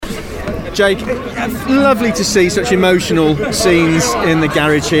Jake, lovely to see such emotional scenes in the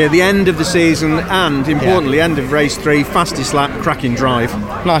garage here. The end of the season and, importantly, end of race 3, fastest lap, cracking drive.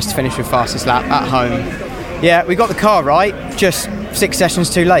 Nice to finish with fastest lap at home. Yeah, we got the car right, just 6 sessions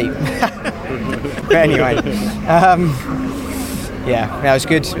too late. But anyway, it was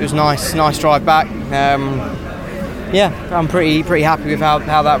good. It was nice drive back. I'm pretty happy with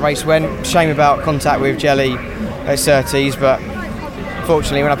how that race went. Shame about contact with Jelly at Surtees, but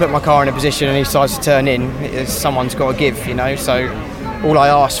fortunately when I put my car in a position and he decides to turn in, someone's got to give, you know. So all I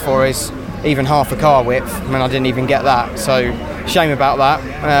asked for is even half a car width, and I didn't even get that. So shame about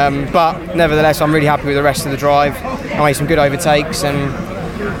that. But nevertheless, I'm really happy with the rest of the drive. I made some good overtakes, and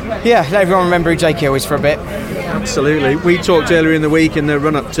let everyone remember who Jake Hill is for a bit. Absolutely. We talked earlier in the week in the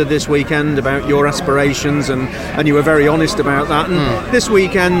run-up to this weekend about your aspirations, and you were very honest about that. And this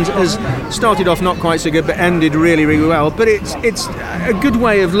weekend has started off not quite so good, but ended really, really well. But it's a good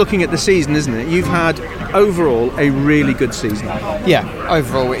way of looking at the season, isn't it? You've had overall a really good season. Yeah,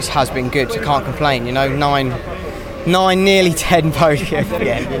 overall it has been good. I can't complain. You know, 9, nearly 10 podiums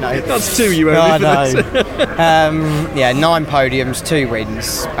again, you know. That's 2 you only. I know. 9 podiums, 2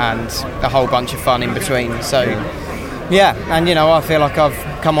 wins, and a whole bunch of fun in between. So, and you know, I feel like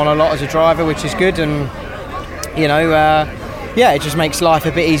I've come on a lot as a driver, which is good, and you know, it just makes life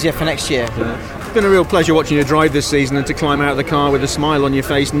a bit easier for next year. It's been a real pleasure watching you drive this season and to climb out of the car with a smile on your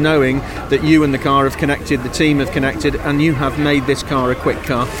face, knowing that you and the car have connected, the team have connected, and you have made this car a quick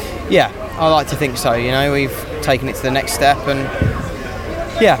car. Yeah, I like to think so. You know, we've taken it to the next step, and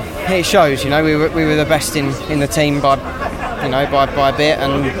it shows. You know, we were the best in the team by a bit,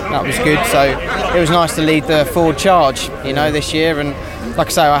 and that was good. So it was nice to lead the forward charge, you know, this year. And like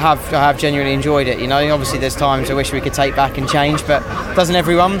I say, I have genuinely enjoyed it. You know, obviously there's times I wish we could take back and change, but doesn't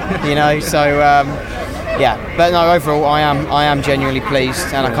everyone? You know, so but no, overall I am genuinely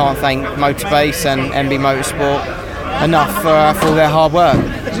pleased, and I can't thank Motorbase and MB Motorsport enough for all their hard work.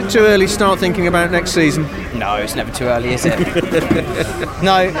 Is it too early to start thinking about next season? No, it's never too early, is it?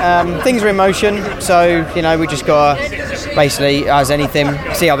 No, things are in motion, so you know, we just got to basically, as anything,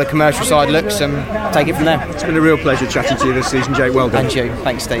 see how the commercial side looks and take it from there. It's been a real pleasure chatting to you this season, Jake. Well done. And you.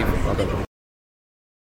 Thanks, Steve. Well done.